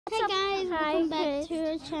Hey guys, welcome back to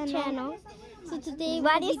our channel. So today,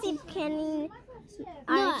 why do you keep canning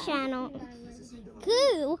our channel?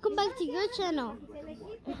 Good. Welcome back to your channel.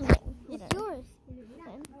 It's yours.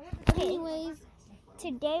 Okay. Anyways,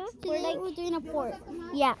 Today we're doing a port.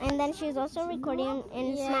 Yeah, and then she's also recording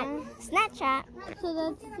in Snapchat. So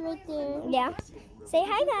that's right there. Yeah. Say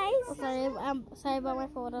hi, guys. Oh, sorry, I'm sorry about my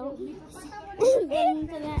photo.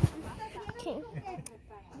 Okay.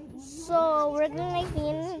 So we're gonna be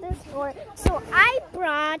in this store. So I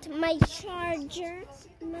brought my charger,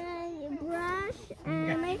 my brush,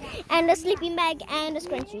 and a sleeping bag and a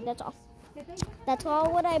scrunchie. That's all. That's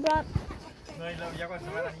all what I brought.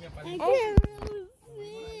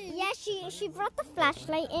 Yeah, she brought the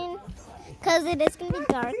flashlight in because it is gonna be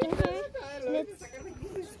dark in here,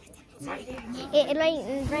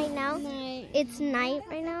 and right now it's night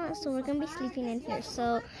right now, so we're gonna be sleeping in here.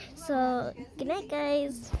 So good night,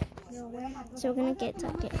 guys. So we're gonna get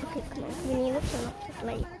tucked in. Okay, come on. We need to turn off the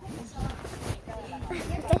light.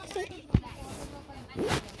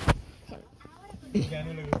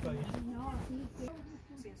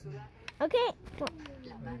 Okay.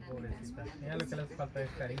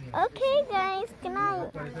 Okay, guys. Good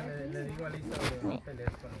night.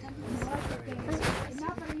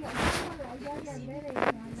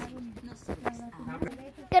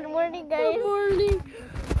 Good morning, guys. Good morning.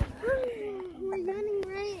 We're yawning,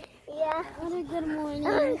 right? Yeah. What a good morning.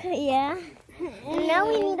 Yeah. And now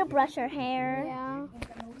we need to brush our hair. Yeah.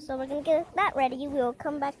 So we're gonna get that ready. We'll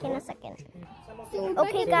come back in a second.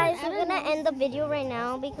 Okay, guys, we're gonna end the video right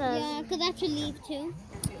now because I have to leave too.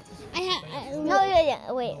 Wait.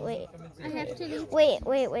 I have to leave. Wait.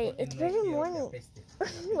 It's really morning.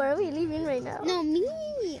 Where are we leaving right now? No, me.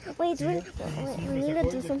 Wait, we need to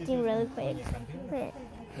do something really quick. Wait.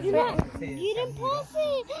 You didn't pause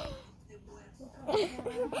it.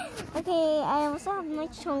 Okay, I also have my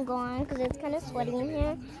chongo on because it's kind of sweaty in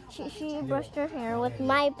here. She brushed her hair with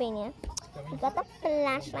my opinion. We got the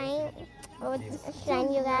flashlight. I'll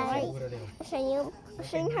shine you guys. I'll shine you. I'll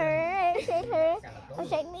shine her. I'll shine her. I'll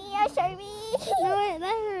shine me. I'll shine me. No, wait,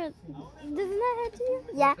 that hurts. Doesn't that hurt you?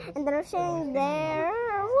 Yeah, and then I'll shine there.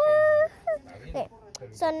 Woo! Okay,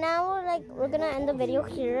 so now we're gonna end the video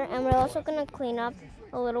here, and we're also gonna clean up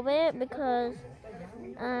a little bit because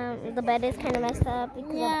the bed is kind of messed up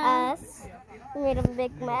because of us. We made a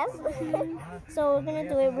big mess. So we're gonna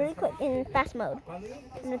do it really quick in fast mode. I'm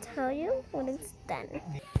gonna tell you when it's done.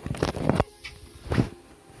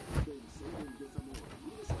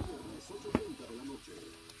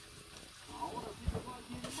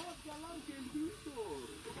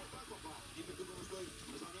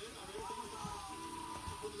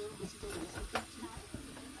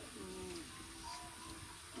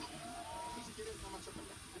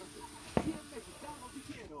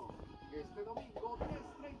 Este domingo,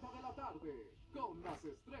 3:30 de la tarde, con las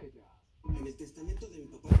estrellas. En el testamento de mi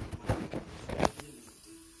papá.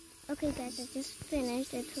 Okay, guys, I just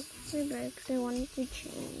finished. I took 3 breaks. I wanted to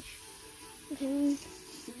change. Okay.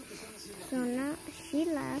 So now she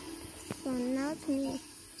left. So now it's me.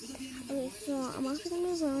 Okay, so I'm also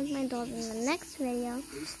gonna go with my dog in the next video.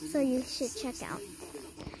 So you should check out.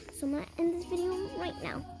 So I'm gonna end this video right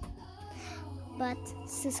now. But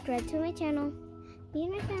subscribe to my channel. Be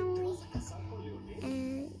in my family.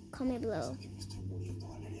 And comment below.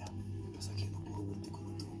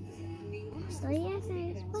 So yeah,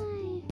 guys, bye.